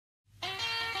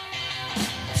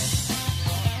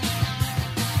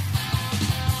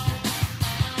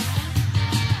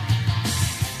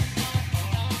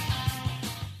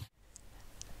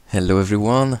Hello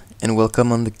everyone, and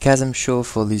welcome on the Kazam Show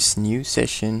for this new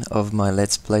session of my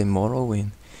Let's Play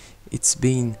Morrowind. It's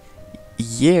been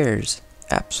years,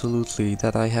 absolutely,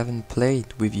 that I haven't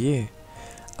played with you.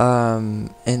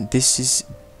 And this is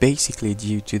basically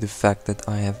due to the fact that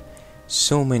I have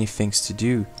so many things to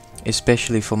do,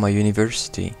 especially for my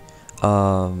university.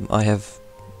 I have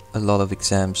a lot of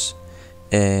exams,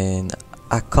 and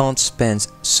I can't spend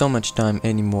so much time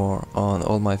anymore on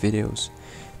all my videos.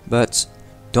 But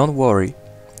don't worry,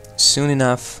 soon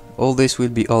enough all this will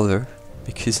be over,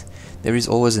 because there is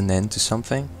always an end to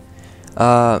something.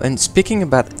 And speaking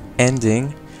about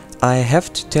ending, I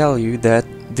have to tell you that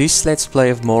this Let's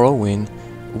Play of Morrowind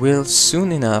will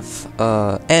soon enough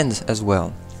end as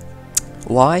well.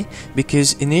 Why?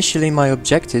 Because initially my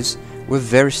objectives were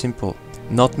very simple.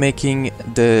 Not making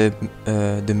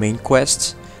the main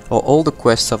quests or all the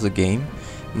quests of the game.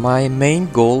 My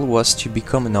main goal was to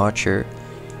become an archer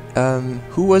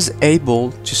who was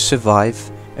able to survive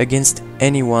against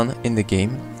anyone in the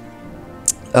game,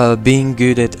 being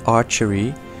good at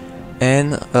archery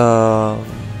and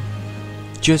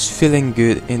just feeling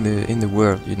good in the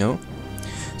world, you know.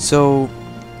 So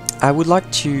I would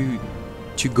like to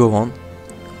go on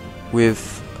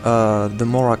with the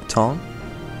Morag town.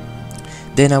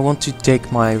 Then I want to take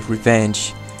my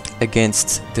revenge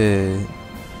against the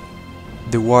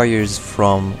warriors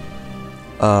from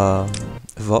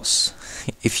Voss.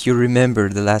 If you remember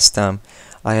the last time,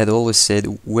 I had always said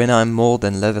when I'm more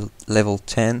than level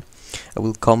 10 I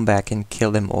will come back and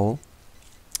kill them all.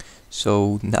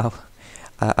 So now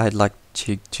I'd like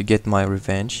to get my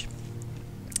revenge,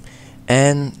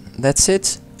 and that's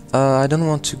it. I don't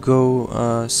want to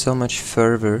go so much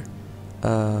further.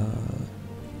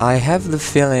 I have the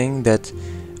feeling that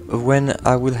when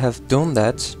I will have done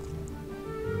that,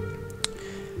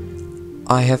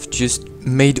 I have just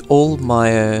made all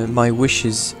my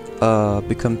wishes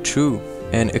become true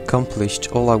and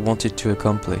accomplished all I wanted to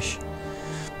accomplish.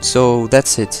 So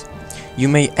that's it. You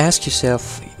may ask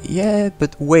yourself, yeah,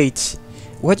 but wait,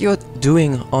 what you're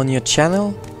doing on your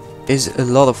channel is a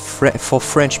lot of for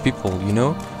French people, you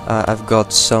know? I've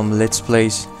got some Let's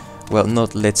Plays, well,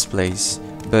 not Let's Plays,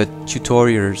 but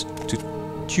tutorials,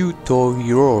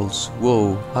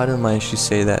 whoa, I don't manage to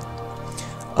say that.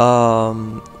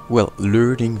 Well,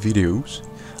 learning videos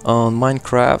on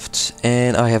Minecraft,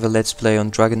 and I have a Let's Play on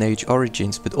Dragon Age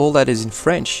Origins, but all that is in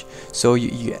French. So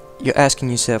you're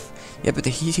asking yourself, yeah, but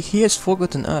he has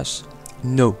forgotten us.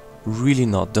 No, really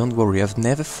not, don't worry, I've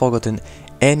never forgotten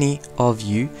any of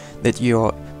you, that you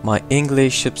are my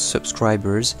English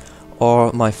subscribers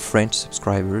or my French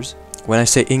subscribers. When I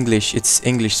say English, it's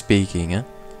English speaking, eh?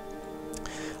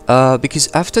 Because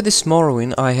after this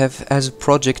Morrowind I have as a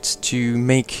project to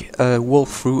make a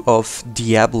walkthrough of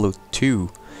Diablo 2,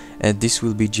 and this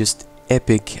will be just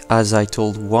epic, as I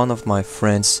told one of my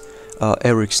friends,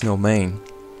 Eric Snowmain.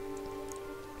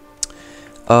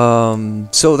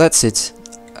 So that's it.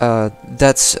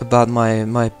 That's about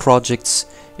my projects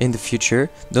in the future.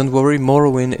 Don't worry,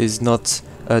 Morrowind is not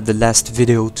the last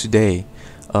video today.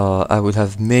 I will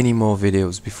have many more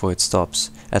videos before it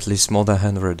stops, at least more than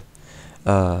 100.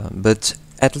 But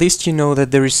at least you know that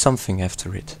there is something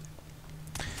after it.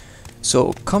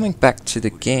 So coming back to the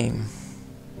game,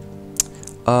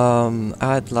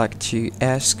 I'd like to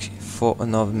ask for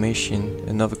another mission,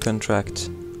 another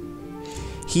contract.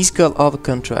 He's got other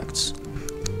contracts.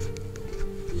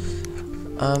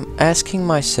 I'm asking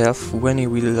myself when he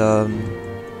will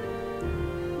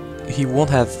he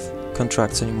won't have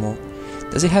contracts anymore.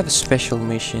 Does he have a special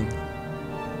mission?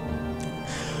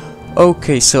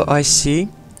 Okay, so I see.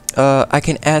 I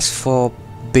can ask for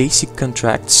basic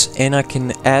contracts and I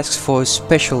can ask for a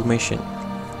special mission.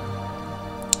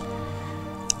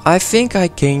 I think I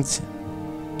gained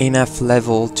enough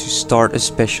level to start a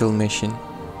special mission.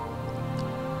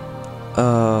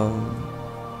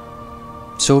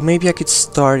 So maybe I could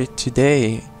start it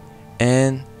today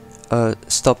and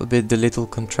stop a bit the little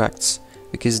contracts,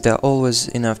 because there are always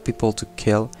enough people to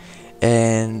kill,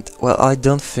 and well, I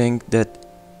don't think that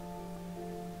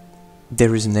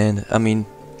there is an end. I mean,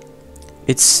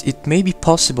 it may be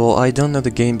possible. I don't know the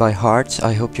game by heart.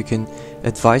 I hope you can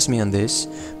advise me on this.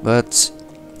 But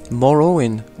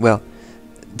Morrowind, well,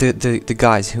 the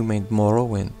guys who made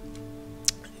Morrowind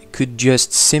could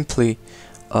just simply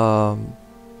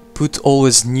put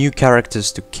always new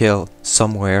characters to kill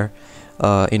somewhere,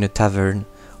 in a tavern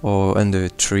or under a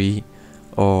tree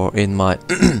or in my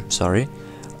sorry.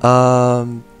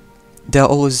 There are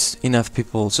always enough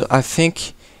people, so I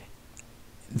think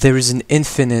there is an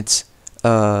infinite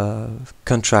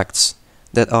contracts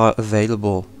that are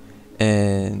available,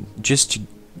 and just to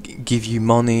give you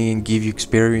money and give you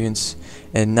experience.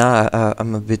 And now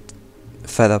I'm a bit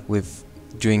fed up with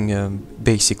doing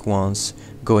basic ones,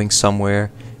 going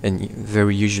somewhere and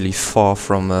very usually far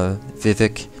from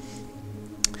Vivek,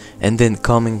 and then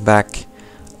coming back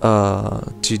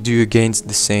to do again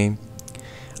the same.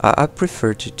 I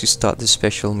prefer to start the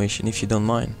special mission, if you don't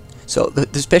mind. So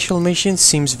the special mission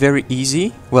seems very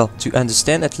easy, well, to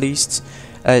understand at least.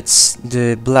 It's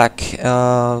the Black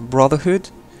Brotherhood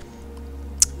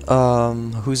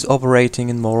who's operating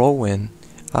in Morrowind.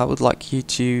 I would like you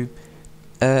to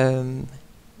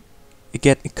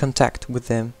get in contact with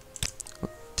them.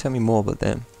 Tell me more about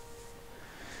them.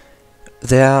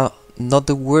 They are not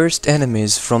the worst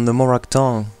enemies from the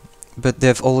Morakton, but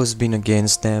they've always been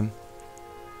against them.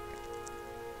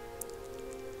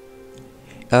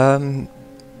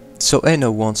 So Eno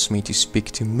wants me to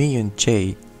speak to me and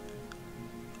Jay,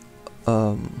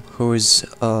 who is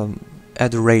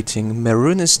adorating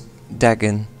Marunas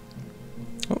Dagon.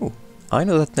 Oh, I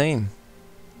know that name.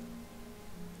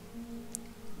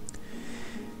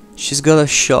 She's got a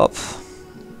shop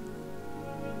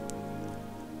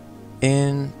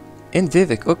in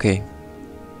Vivek. Okay.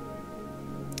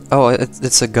 Oh,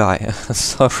 it's a guy.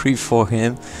 Sorry for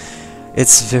him.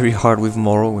 It's very hard with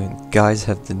Morrowind. Guys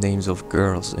have the names of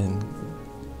girls in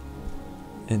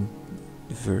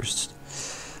verse.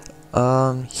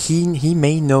 He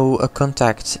may know a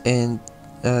contact in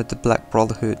the Black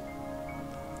Brotherhood.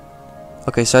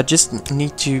 Okay, so I just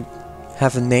need to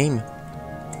have a name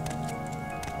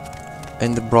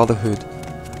in the Brotherhood.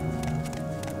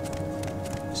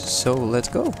 So let's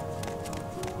go.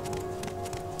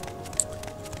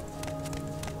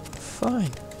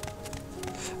 Fine.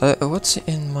 What's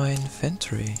in my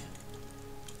inventory?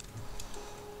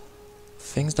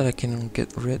 Things that I can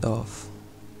get rid of.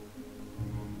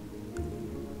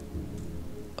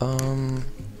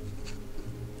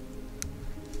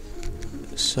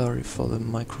 Sorry for the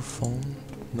microphone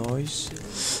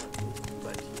noise.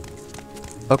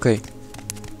 Okay.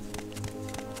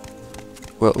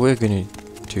 Well, we're gonna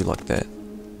do like that.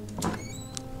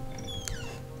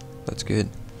 That's good.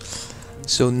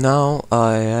 So now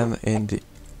I am in the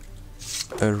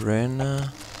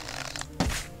arena.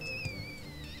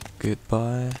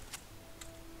 Goodbye.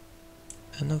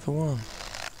 Another one.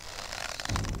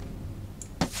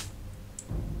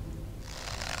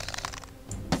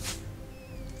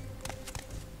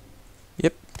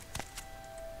 Yep.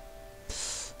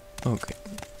 Okay.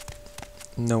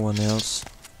 No one else.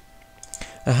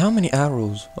 How many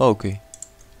arrows? Oh, okay.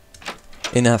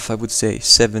 Enough, I would say.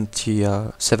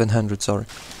 700, sorry.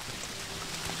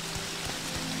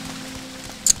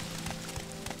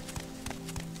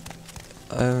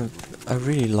 I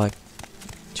really like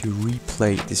to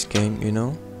replay this game, you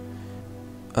know.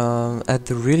 At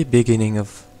the really beginning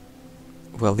of,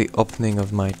 well, the opening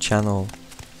of my channel,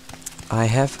 I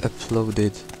have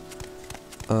uploaded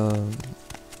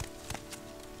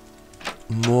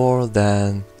more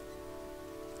than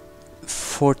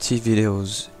 40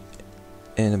 videos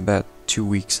in about 2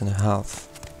 weeks and a half.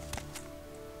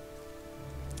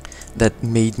 That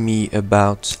made me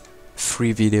about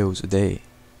 3 videos a day.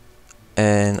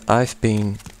 And I've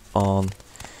been on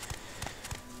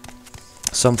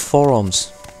some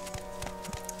forums,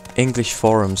 English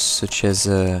forums such as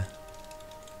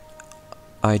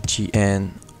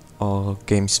IGN or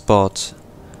GameSpot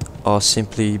or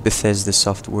simply Bethesda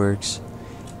Softworks,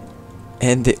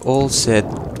 and they all said,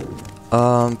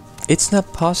 it's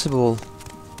not possible,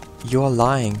 you are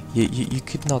lying, you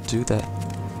could not do that.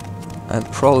 And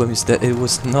the problem is that it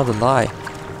was not a lie.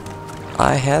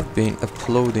 I have been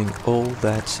uploading all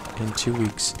that in 2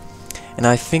 weeks, and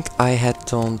I think I had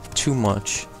done too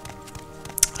much.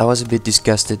 I was a bit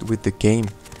disgusted with the game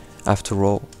after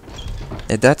all,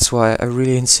 and that's why I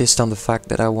really insist on the fact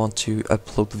that I want to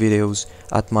upload videos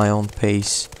at my own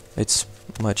pace. It's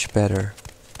much better.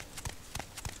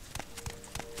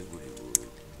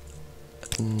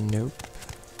 Nope.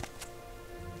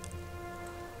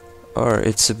 Or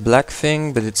it's a black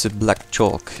thing, but it's a black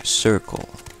chalk circle,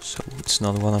 so it's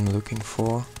not what I'm looking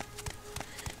for.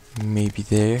 Maybe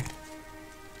there.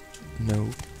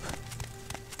 Nope.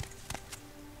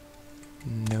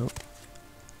 Nope.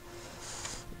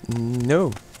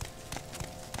 No.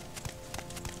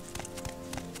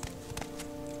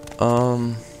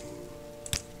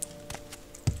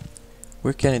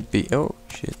 Where can it be? Oh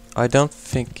shit. I don't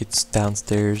think it's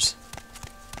downstairs.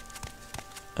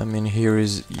 I mean, here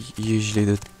is usually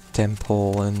the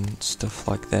temple and stuff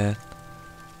like that.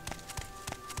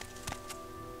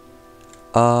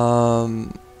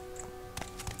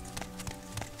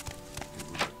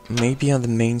 Maybe on the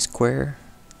main square?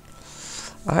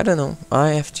 I don't know.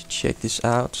 I have to check this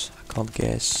out. I can't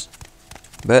guess.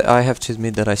 But I have to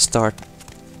admit that I start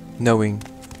knowing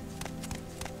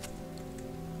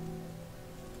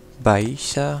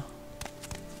Baisha,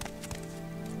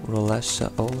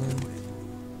 Rolassa Olen.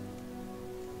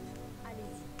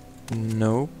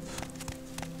 Nope.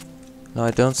 No,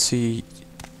 I don't see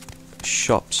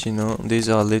shops, you know. These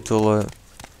are little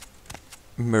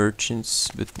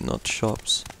merchants, but not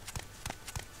shops.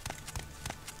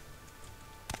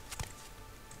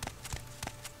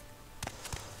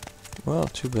 Well,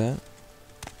 too bad.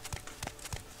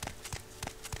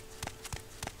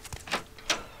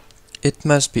 It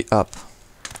must be up.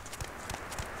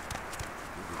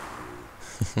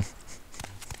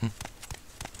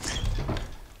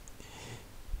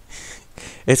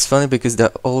 It's funny because there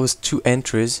are always two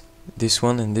entries, this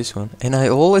one and this one, and I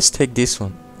always take this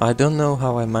one. I don't know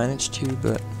how I managed to,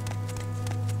 but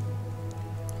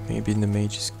maybe in the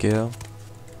Mage's Guild.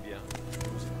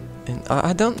 And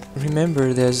I don't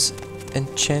remember there's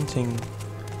enchanting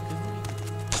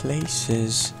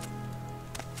places.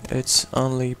 It's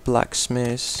only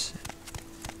blacksmiths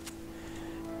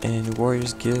and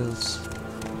warriors guilds.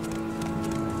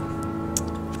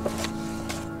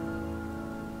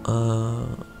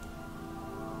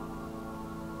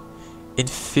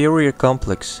 Inferior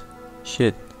complex.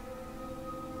 Shit.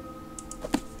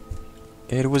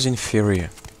 It was inferior.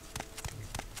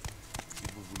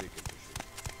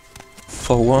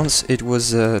 For once it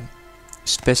was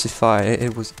specified.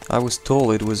 It was. I was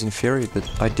told it was inferior, but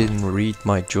I didn't read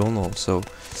my journal, so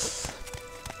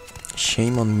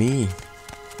shame on me.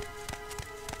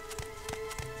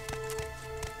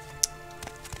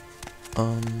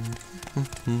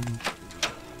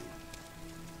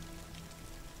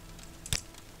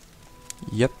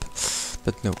 Yep,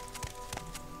 but no.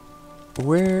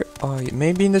 Where are you?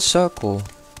 Maybe in the circle.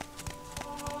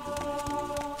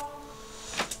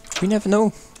 We never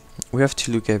know. We have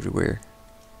to look everywhere.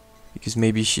 Because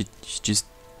maybe she just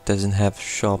doesn't have a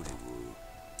shop.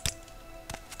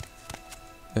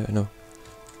 No.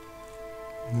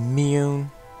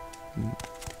 Mion.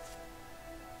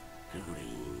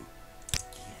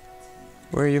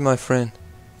 Where are you, my friend?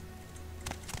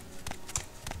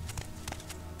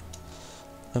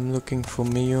 I'm looking for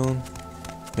Mion.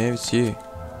 Maybe it's you.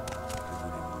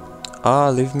 Ah,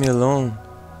 leave me alone.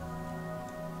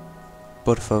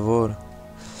 Por favor.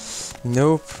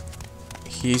 Nope.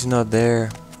 He's not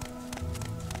there.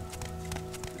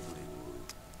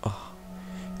 Oh.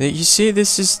 You see,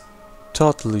 this is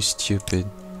totally stupid.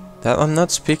 That I'm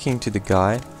not speaking to the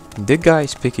guy. The guy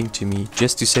is speaking to me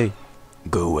just to say,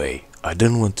 go away. I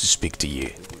don't want to speak to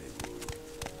you.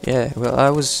 Yeah, well, I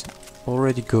was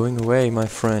already going away, my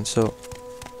friend, so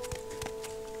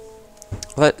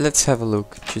let's have a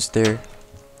look just there.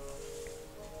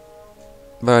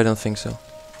 But I don't think so.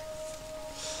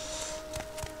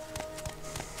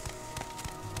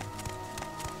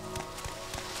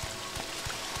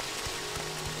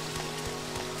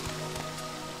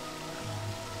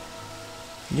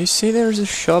 You see, there's a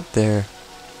shop there.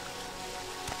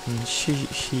 And she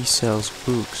sells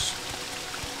books.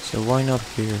 So why not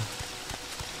here?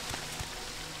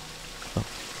 Oh.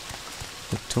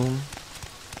 The tomb.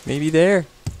 Maybe there.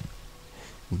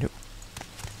 Nope.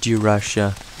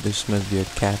 Girasha. This must be a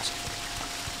cat.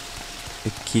 A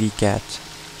kitty cat.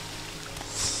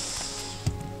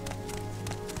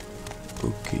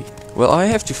 Okay. Well, I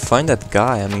have to find that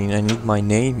guy. I mean, I need my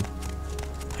name.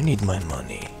 I need my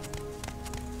money.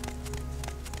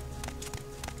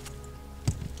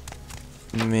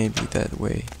 Maybe that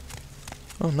way.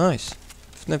 Oh, nice.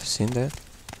 I've never seen that.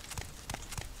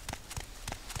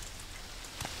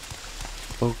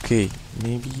 Okay,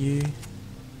 maybe you...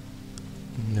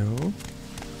 No.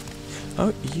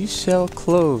 Oh, you sell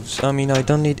clothes. I mean, I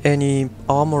don't need any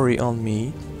armory on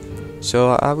me,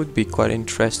 so I would be quite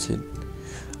interested.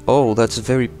 Oh, that's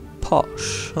very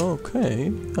posh.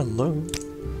 Okay, hello.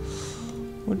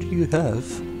 What do you have?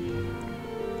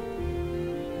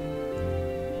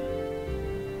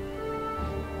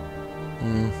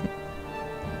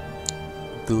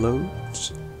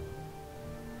 Gloves?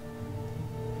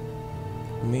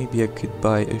 Maybe I could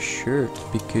buy a shirt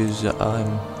because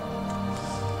I'm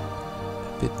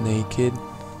a bit naked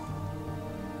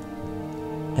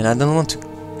and I don't want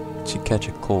to catch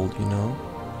a cold, you know.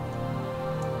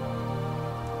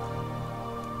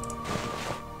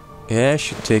 Yeah, I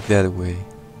should take that away.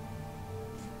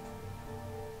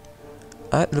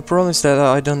 The problem is that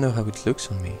I don't know how it looks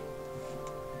on me.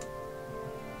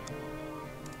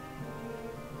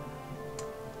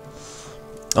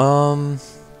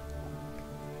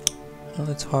 Well,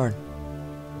 it's hard.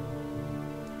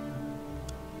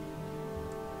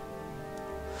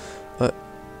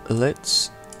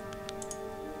 let's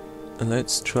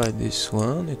try this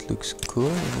one. It looks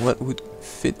cool. What would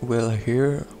fit well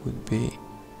here would be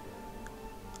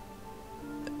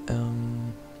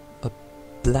a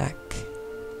black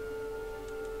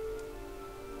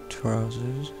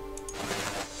trousers.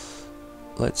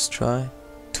 Let's try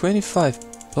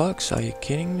 $25. Are you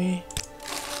kidding me?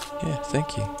 Yeah,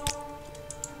 thank you.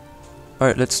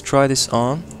 Alright, let's try this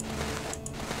on.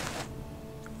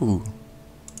 Ooh.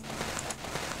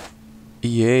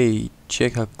 Yay,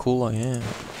 check how cool I am.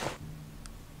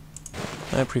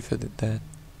 I prefer that.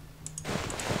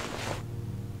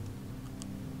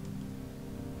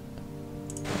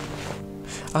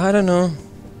 I don't know.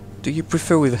 Do you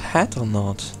prefer with a hat or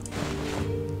not?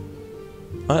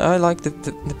 I like the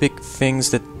big things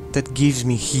that gives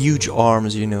me huge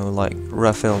arms, you know, like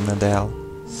Rafael Nadal.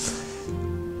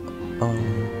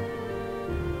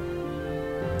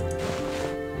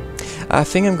 I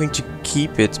think I'm going to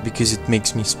keep it because it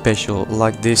makes me special.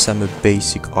 Like this, I'm a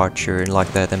basic archer, and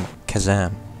like that, I'm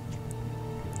Kazam.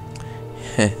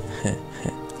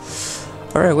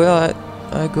 Alright, well,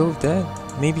 I go with that.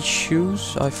 Maybe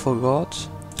shoes, I forgot.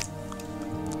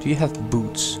 Do you have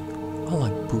boots? I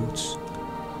like boots.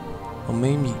 Or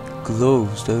maybe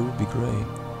gloves, that would be great.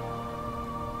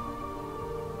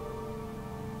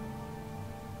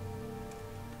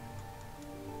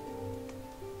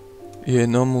 Yeah,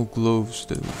 normal gloves,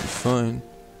 that would be fine.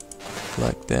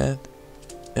 Like that.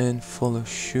 And follow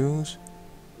shoes.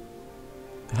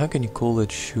 How can you call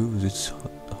that shoes? It's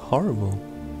horrible.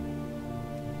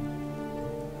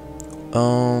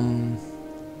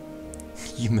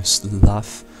 You must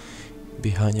laugh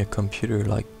behind your computer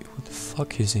like, what the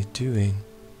fuck is he doing?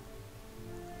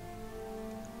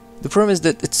 The problem is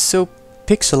that it's so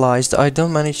pixelized, I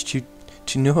don't manage to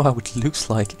know how it looks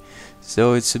like.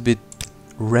 So it's a bit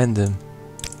random.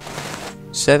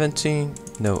 17?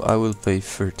 No, I will pay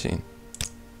 13.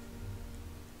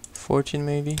 14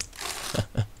 maybe?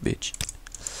 Bitch.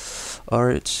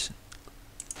 Alright.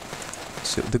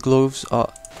 So the gloves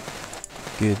are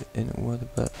good. And what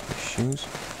about the shoes?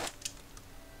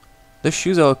 The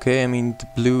shoes are okay. I mean, the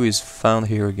blue is found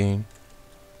here again.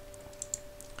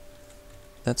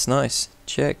 That's nice.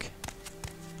 Check.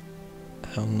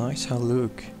 How nice I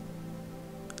look.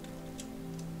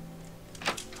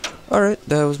 Alright,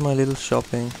 that was my little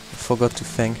shopping. I forgot to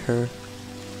thank her.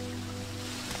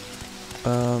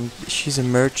 She's a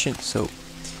merchant, so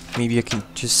maybe I can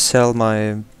just sell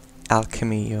my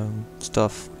alchemy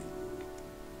stuff.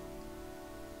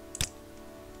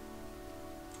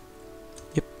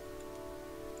 Yep.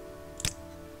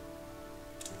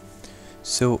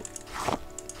 So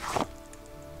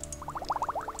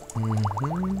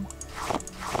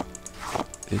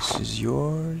this is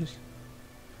yours.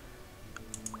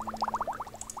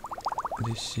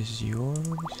 This is yours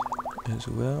as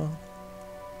well.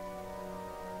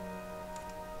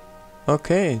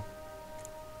 Okay,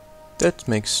 that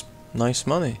makes nice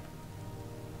money.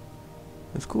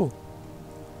 That's cool.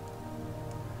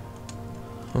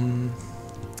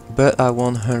 But I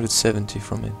won 170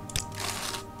 from it.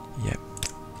 Yeah,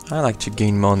 I like to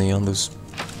gain money on those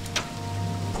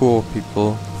poor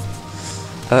people.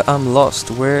 I'm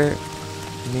lost. Where?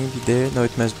 Maybe there? No,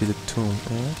 it must be the tomb.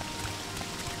 Eh?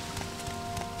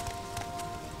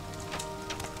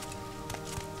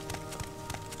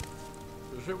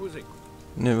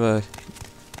 No,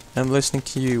 I'm listening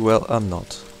to you. Well, I'm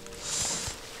not.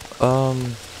 Well,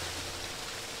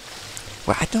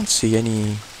 I don't see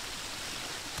anything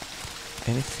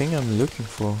I'm looking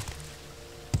for.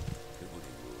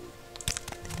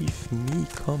 Leave me,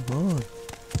 come on.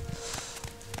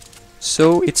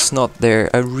 So it's not there.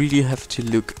 I really have to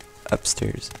look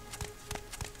upstairs.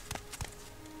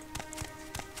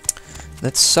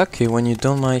 That's sucky when you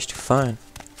don't manage to find.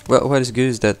 Well, what is good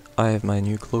is that I have my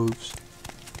new clothes.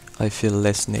 I feel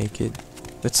less naked,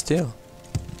 but still.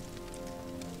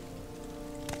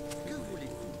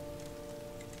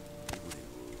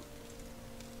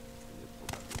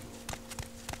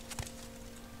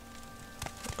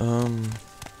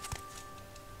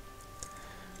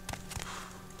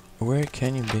 Where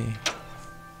can you be?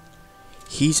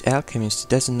 He's alchemist, he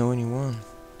doesn't know anyone.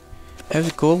 How's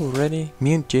it called already?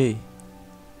 Me and Jay.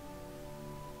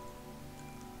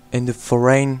 In the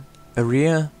foreign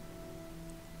area?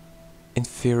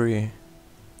 Inferior.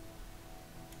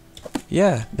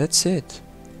 Yeah, that's it.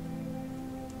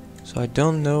 So I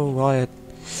don't know why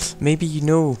maybe you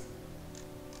know.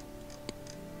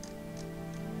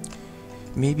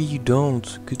 Maybe you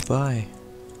don't. Goodbye.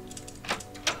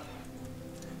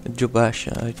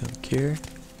 Jobasha, I don't care.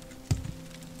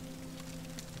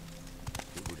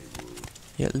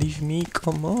 Yeah, leave me,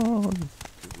 come on.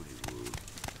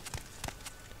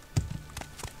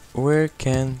 Where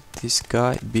can this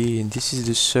guy be? And this is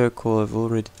the circle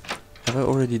Have I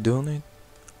already done it?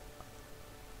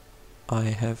 I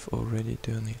have already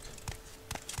done it.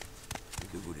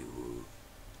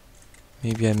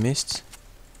 Maybe I missed.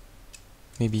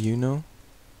 Maybe you know.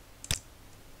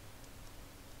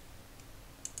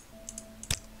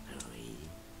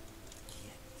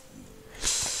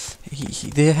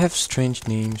 They have strange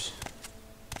names.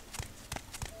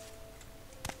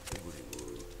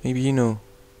 Maybe you know.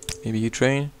 Maybe you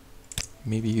train.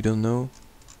 Maybe you don't know.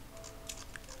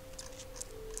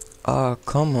 Ah,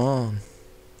 come on.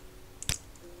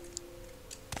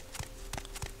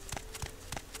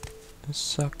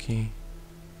 Sucky.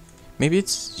 Maybe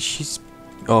she's...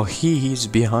 Oh, he's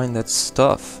behind that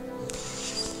stuff.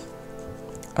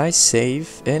 I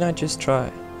save and I just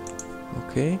try.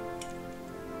 Okay.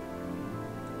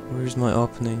 Where's my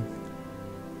opening?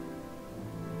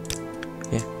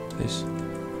 Yeah, this.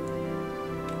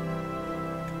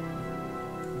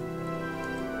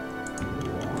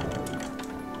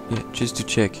 Yeah, just to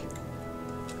check.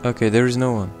 Okay, there is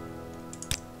no one.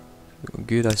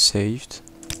 Good, I saved.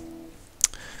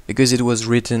 Because it was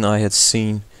written I had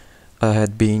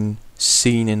been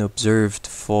seen and observed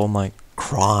for my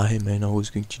crime, and I was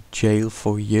going to jail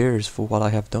for years for what I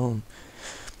have done.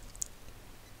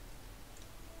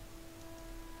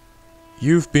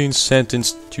 You've been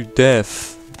sentenced to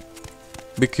death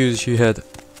because you had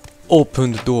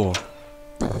opened the door.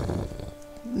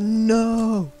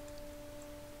 No!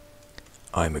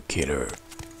 I'm a killer.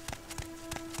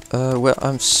 Well,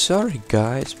 I'm sorry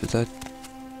guys, but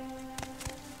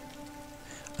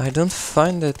I don't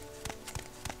find that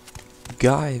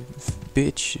guy,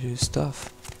 bitch stuff.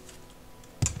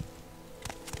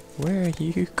 Where are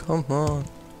you? Come on.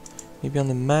 Maybe on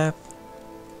the map?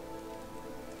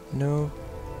 No.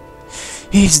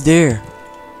 He's there.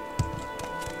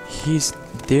 He's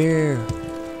there.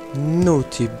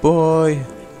 Naughty boy.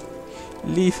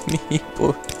 Leave me,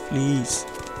 boy, please.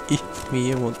 Leave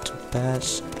me, I want to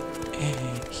pass.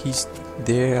 He's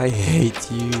there, I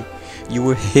hate you. You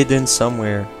were hidden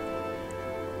somewhere.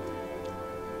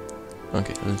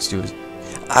 Okay, let's do it.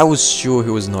 I was sure he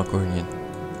was Nagornian.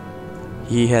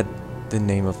 He had the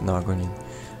name of Nagornian.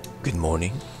 Good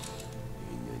morning.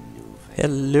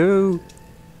 Hello.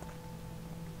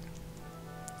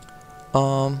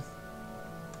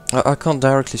 I can't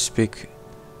directly speak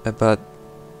about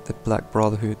the Black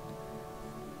Brotherhood.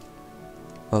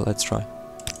 Well, let's try.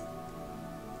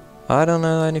 I don't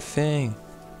know anything.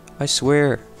 I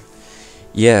swear.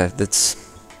 Yeah, that's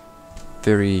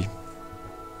very...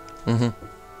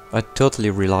 I totally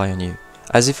rely on you.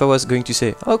 As if I was going to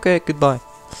say, okay, goodbye.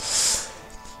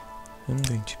 I'm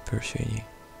going to persuade you.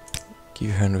 Give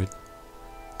you 100.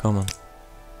 Come on.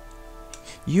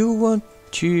 You want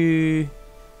to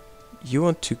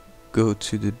go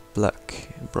to the Black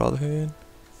Brotherhood?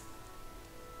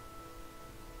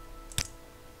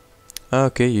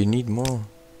 Okay, you need more.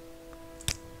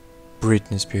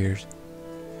 Britney Spears.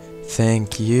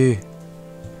 Thank you.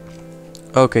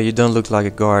 Okay, you don't look like a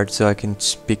guard, so I can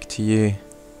speak to you.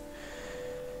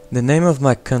 The name of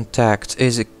my contact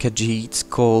is a Khajiit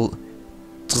called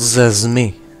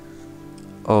Tzazmi.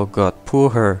 Oh god,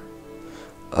 poor her.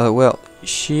 Well,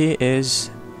 she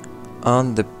is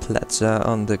on the plaza,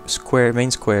 on the square,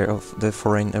 main square of the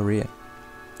foreign area.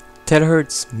 Tell her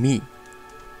it's me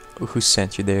who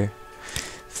sent you there.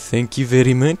 Thank you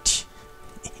very much.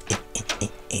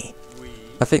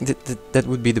 I think that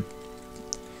would be the...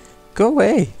 Go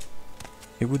away!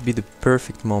 It would be the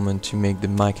perfect moment to make the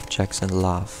Michael Jackson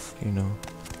laugh, you know.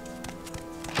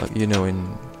 Like, you know,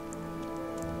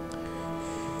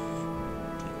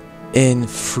 in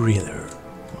Thriller.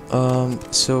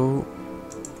 So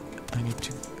I need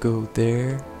to go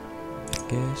there, I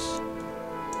guess,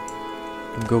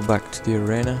 and go back to the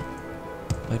arena.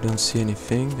 I don't see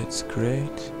anything, that's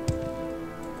great.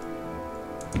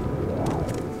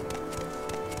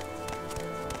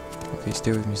 Okay,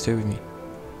 stay with me, stay with me.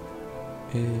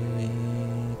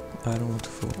 I don't want to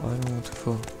fall, I don't want to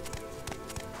fall.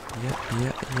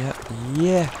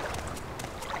 Yeah.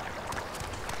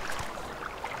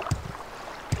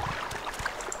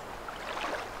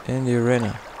 And the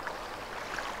arena.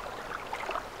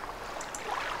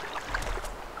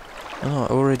 Oh, I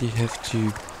already have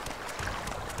to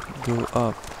go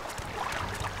up.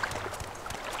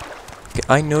 Okay,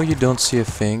 I know you don't see a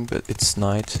thing, but it's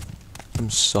night. I'm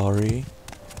sorry.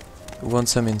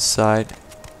 Once I'm inside,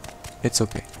 it's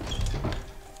okay.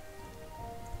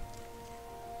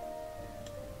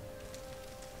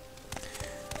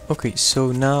 Okay,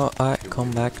 so now I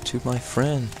come back to my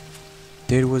friend.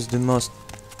 There was the most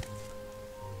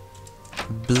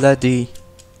bloody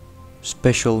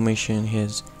special mission he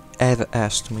has ever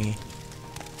asked me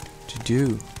to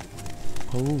do.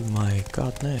 Oh my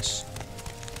godness.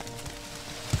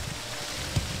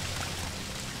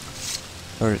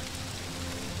 Alright,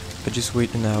 I just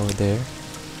wait an hour there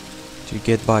to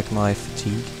get back my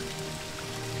fatigue.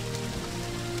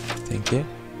 Thank you.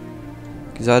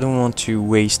 Because I don't want to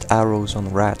waste arrows on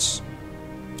rats.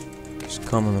 Because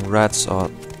common rats are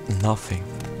nothing.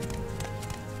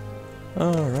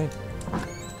 Alright.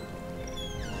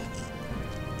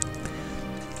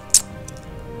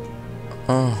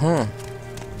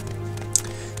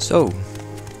 So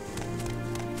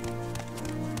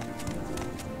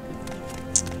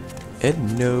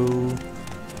hello,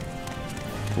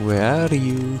 where are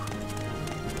you?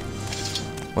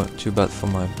 Well, too bad for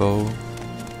my bow.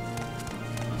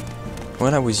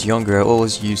 When I was younger I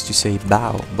always used to say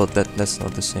bow, but that's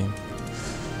not the same.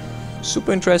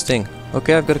 Super interesting.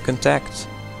 Okay, I've got a contact.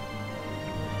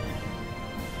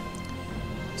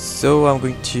 So I'm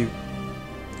going to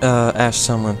ask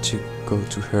someone to go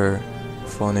to her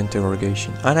for an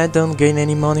interrogation. And I don't gain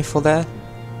any money for that?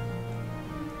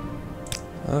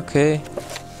 Okay.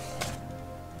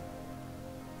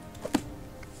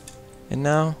 And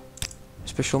now,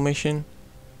 special mission.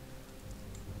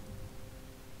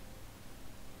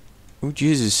 Oh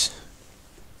Jesus.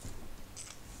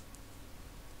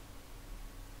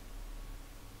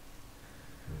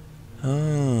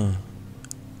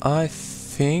 I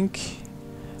think...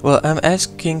 Well, I'm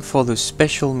asking for the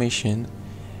special mission,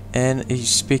 and he's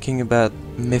speaking about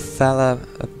Methala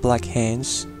Black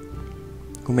Hands,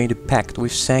 who made a pact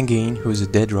with Sargon, who's a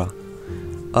Dedra,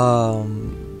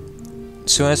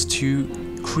 so as to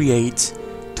create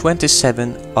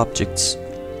 27 objects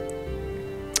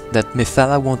that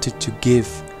Methala wanted to give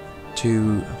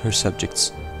to her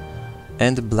subjects,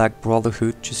 and the Black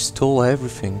Brotherhood just stole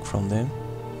everything from them.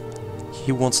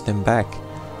 He wants them back.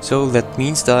 So that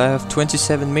means that I have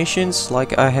 27 missions,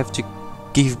 like I have to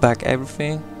give back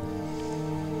everything.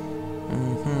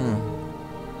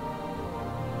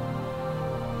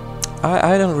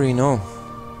 I don't really know.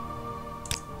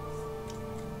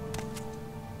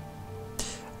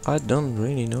 I don't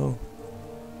really know.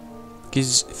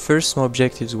 Because first my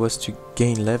objective was to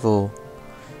gain level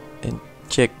and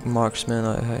check marksman.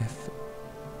 I have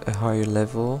a higher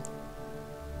level.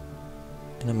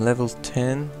 And I'm level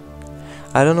 10.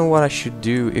 I don't know what I should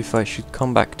do, if I should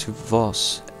come back to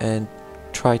Voss and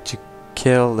try to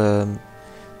kill the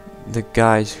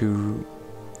guys who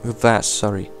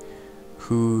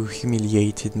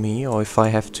humiliated me, or if I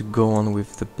have to go on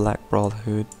with the Black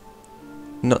Brotherhood.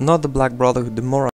 Not the Black Brotherhood, the Morrowind.